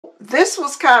this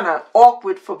was kind of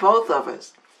awkward for both of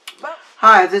us.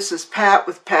 Hi, this is Pat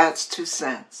with Pat's 2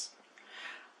 cents.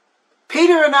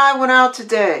 Peter and I went out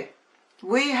today.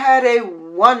 We had a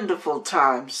wonderful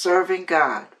time serving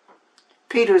God.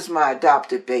 Peter's my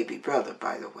adopted baby brother,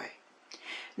 by the way.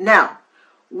 Now,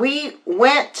 we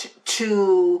went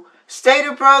to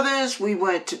Stater Brothers, we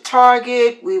went to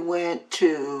Target, we went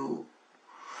to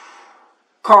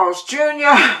Carl's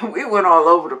Jr., we went all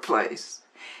over the place.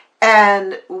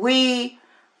 And we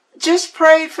just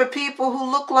prayed for people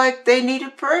who looked like they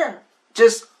needed prayer.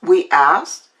 We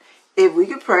asked if we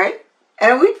could pray,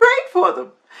 and we prayed for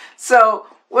them. So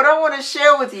what I want to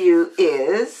share with you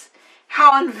is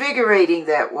how invigorating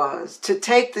that was to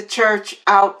take the church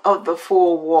out of the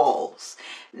 4 walls.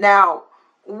 Now,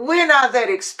 we're not that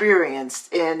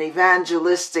experienced in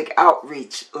evangelistic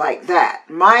outreach like that.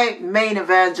 My main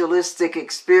evangelistic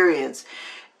experience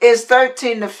is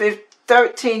 13 to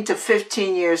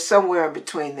 15 years, somewhere in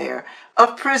between there,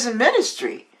 of prison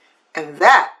ministry. And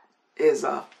that is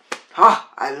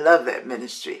I love that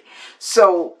ministry.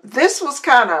 So this was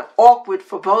kind of awkward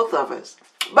for both of us,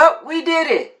 but we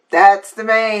did it. That's the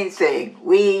main thing.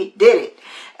 We did it.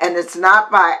 And it's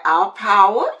not by our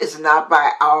power. It's not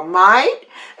by our might.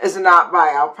 It's not by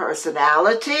our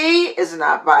personality. It's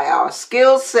not by our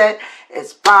skill set.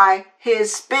 It's by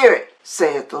His Spirit,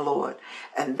 saith the Lord.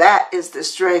 And that is the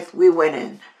strength we went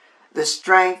in. The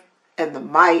strength and the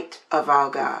might of our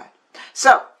God.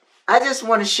 So, I just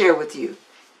want to share with you.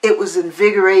 It was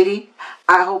invigorating.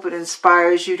 I hope it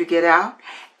inspires you to get out.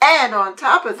 And on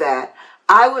top of that,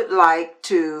 I would like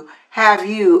to have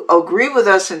you agree with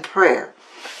us in prayer.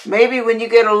 Maybe when you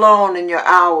get alone in your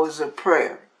hours of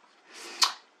prayer,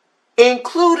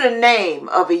 include a name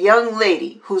of a young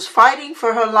lady who's fighting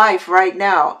for her life right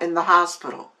now in the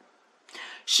hospital.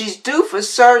 She's due for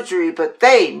surgery, but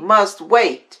they must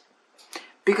wait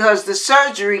because the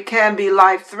surgery can be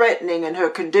life-threatening in her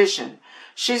condition.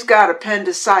 She's got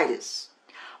appendicitis,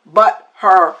 but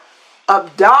her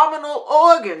abdominal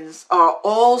organs are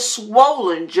all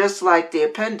swollen just like the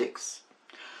appendix.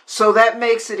 So that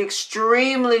makes it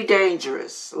extremely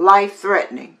dangerous,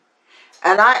 life-threatening.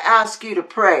 And I ask you to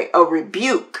pray a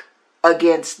rebuke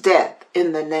against death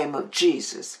in the name of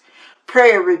Jesus.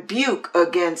 Pray a rebuke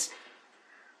against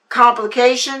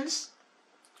complications,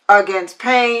 against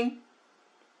pain,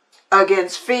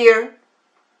 against fear.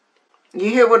 You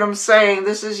hear what I'm saying?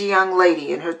 This is a young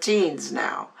lady in her teens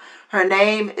now. Her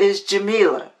name is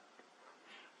Jamila.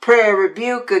 Pray a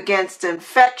rebuke against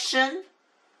infection.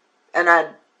 And I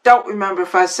don't remember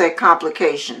if I said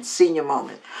complications, senior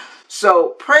moment. So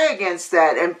pray against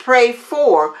that and pray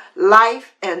for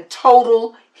life and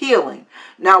total healing.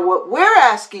 Now what we're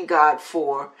asking God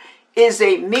for is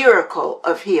a miracle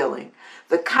of healing.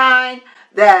 The kind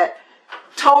that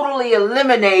totally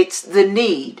eliminates the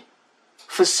need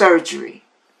for surgery.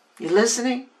 You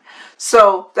listening?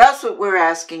 So that's what we're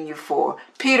asking you for.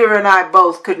 Peter and I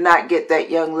both could not get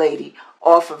that young lady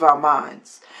off of our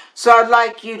minds. So I'd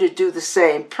like you to do the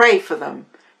same. Pray for them.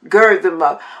 Gird them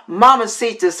up. Mama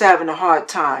Sita's having a hard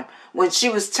time. When she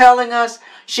was telling us,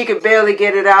 she could barely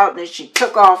get it out, and she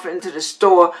took off into the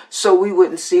store so we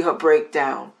wouldn't see her break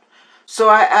down. So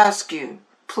I ask you,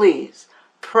 please,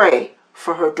 pray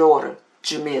for her daughter,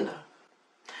 Jamila.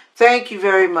 Thank you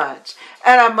very much.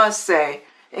 And I must say,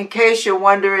 in case you're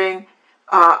wondering,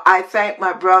 I thank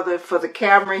my brother for the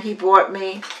camera he bought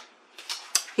me.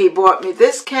 He bought me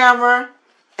this camera,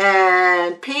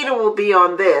 and Peter will be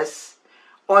on this,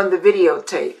 on the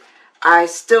videotape. I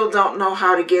still don't know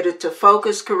how to get it to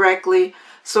focus correctly,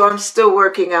 so I'm still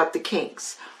working out the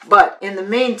kinks. But in the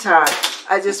meantime,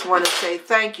 I just want to say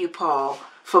thank you, Paul,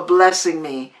 for blessing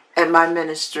me and my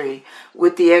ministry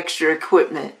with the extra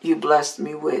equipment you blessed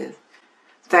me with.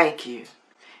 Thank you.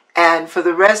 And for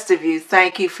the rest of you,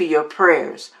 thank you for your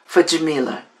prayers for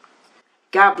Jamila.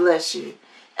 God bless you.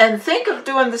 And think of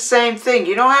doing the same thing.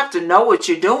 You don't have to know what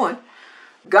you're doing.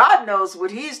 God knows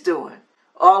what He's doing.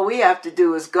 All we have to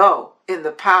do is go in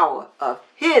the power of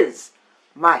His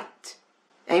might.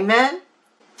 Amen?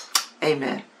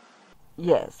 Amen.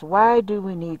 Yes, why do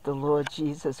we need the Lord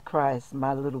Jesus Christ,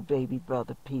 my little baby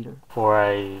brother Peter? Before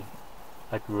I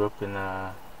grew up in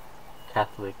a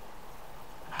Catholic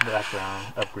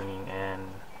background, upbringing, and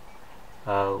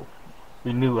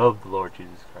we knew of the Lord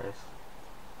Jesus Christ,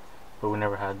 but we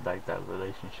never had like that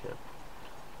relationship.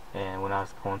 And when I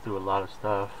was going through a lot of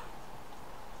stuff,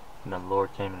 the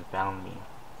Lord came and found me.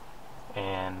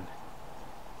 And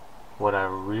what I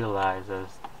realized as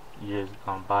years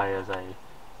gone by, as I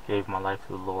gave my life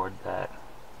to the Lord, that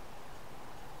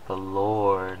the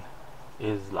Lord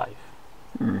is life.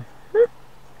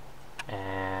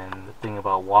 And thing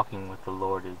about walking with the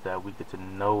Lord is that we get to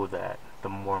know that the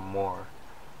more and more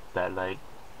that like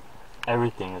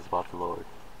everything is about the Lord,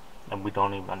 and we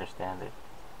don't even understand it.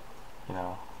 You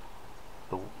know,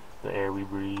 the the air we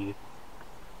breathe, you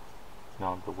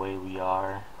know, the way we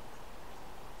are,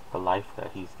 the life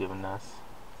that He's given us,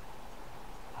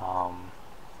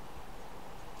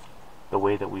 the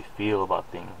way that we feel about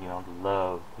things. You know, the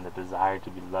love and the desire to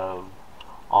be loved,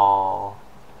 all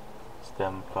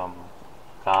stem from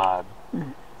God.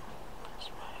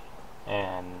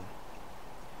 And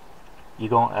you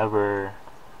don't ever,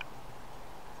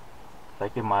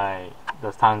 like in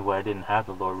those times where I didn't have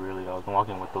the Lord really, I was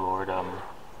walking with the Lord, I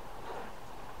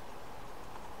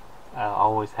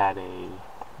always had a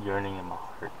yearning in my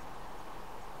heart,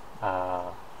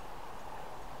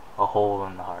 a hole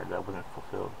in the heart that wasn't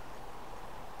fulfilled,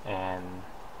 and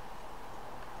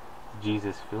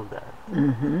Jesus filled that.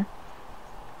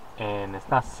 And it's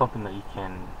not something that you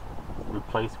can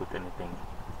replace with anything.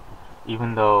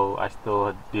 Even though I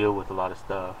still deal with a lot of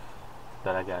stuff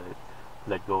that I gotta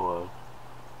let go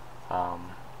of,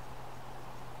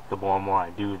 the more and more I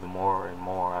do, the more and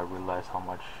more I realize how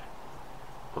much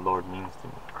the Lord means to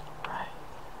me. Right.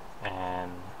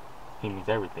 And He means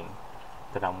everything,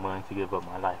 that I'm willing to give up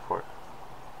my life for it.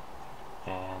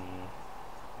 And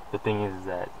the thing is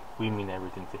that we mean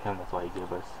everything to Him. That's why He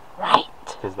gave us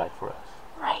His life for us.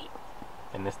 Right.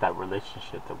 And it's that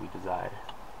relationship that we desire.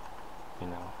 You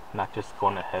know, not just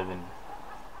going to heaven,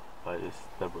 but it's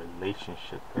the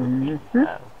relationship that we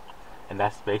have. And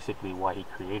that's basically why He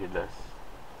created us.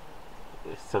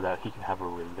 It's so that He can have a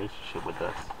relationship with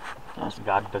us.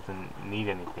 God doesn't need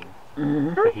anything,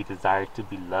 but He desires to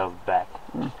be loved back.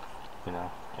 You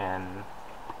know, and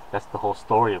that's the whole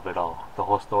story of it all. The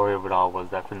whole story of it all was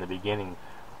that from the beginning,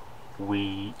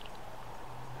 we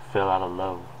fell out of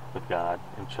love with God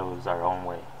and chose our own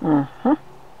way.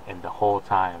 And the whole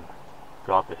time,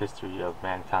 throughout the history of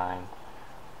mankind,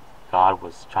 God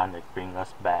was trying to bring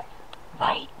us back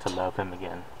to love Him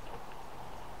again.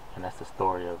 And that's the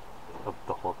story of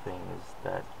the whole thing, is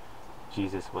that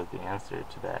Jesus was the answer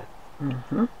to that.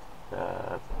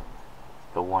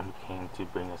 The one who came to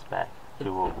bring us back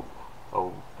to a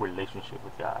relationship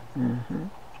with God. And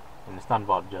it's not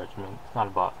about judgment, it's not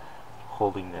about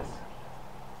holiness,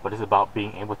 but it's about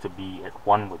being able to be at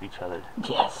one with each other.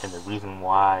 Yes. And the reason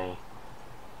why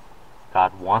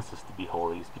God wants us to be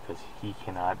holy is because He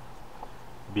cannot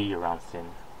be around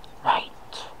sin. Right.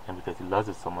 And because He loves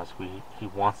us so much, He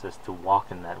wants us to walk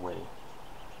in that way.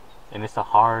 And it's a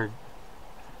hard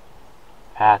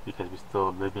path because we're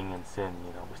still living in sin,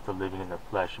 you know, we're still living in the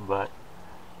flesh, but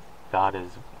God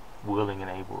is willing and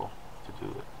able to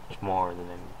do it much more than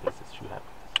any gives us true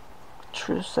happiness.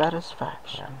 True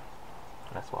satisfaction. Yeah.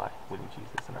 And that's why we need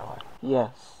Jesus in our life.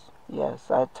 Yes, yes,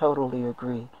 I totally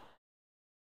agree.